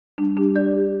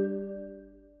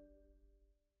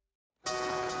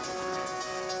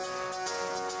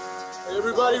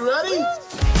Everybody ready?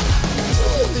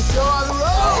 Get the show on the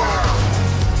road!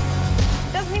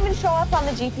 It doesn't even show up on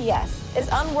the GPS. It's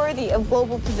unworthy of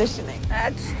global positioning.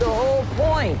 That's the whole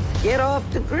point. Get off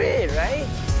the grid, right?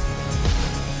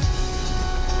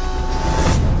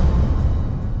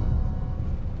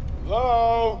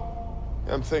 Hello?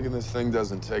 I'm thinking this thing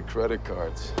doesn't take credit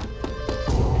cards.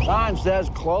 Sign says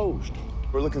closed.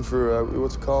 We're looking for,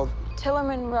 what's it called?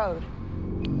 Tillerman Road.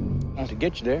 Not to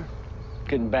get you there,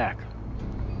 getting back.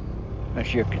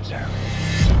 That's your concern.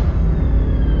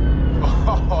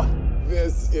 Oh,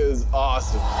 this is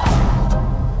awesome.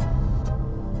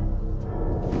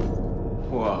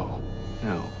 Whoa,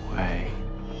 no way.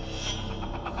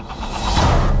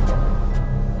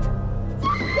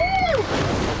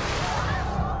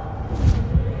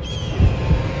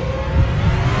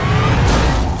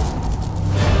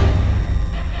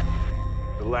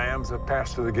 The lambs have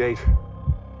passed through the gate.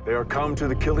 They are come to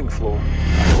the killing floor.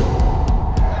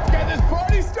 Let's get this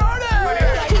party started!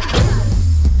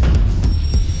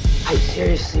 I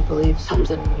seriously believe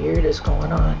something weird is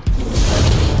going on.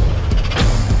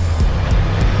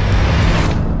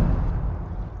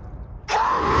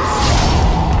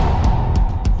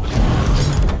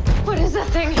 What is that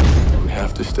thing? We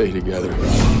have to stay together.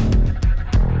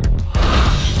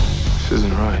 This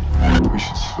isn't right. We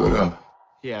should split up.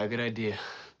 Yeah, good idea.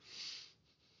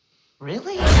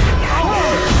 Really?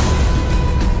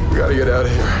 We gotta get out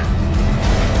of here.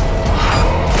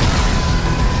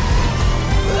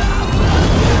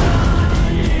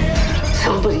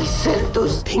 Somebody sent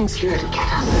those things here to get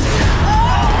us.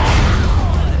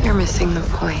 You're missing the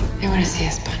point. They want to see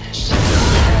us punished.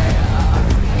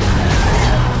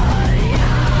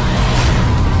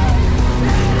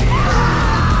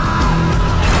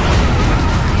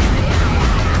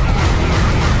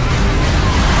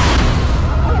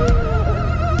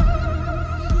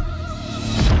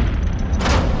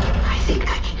 I think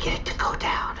I can get it to go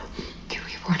down.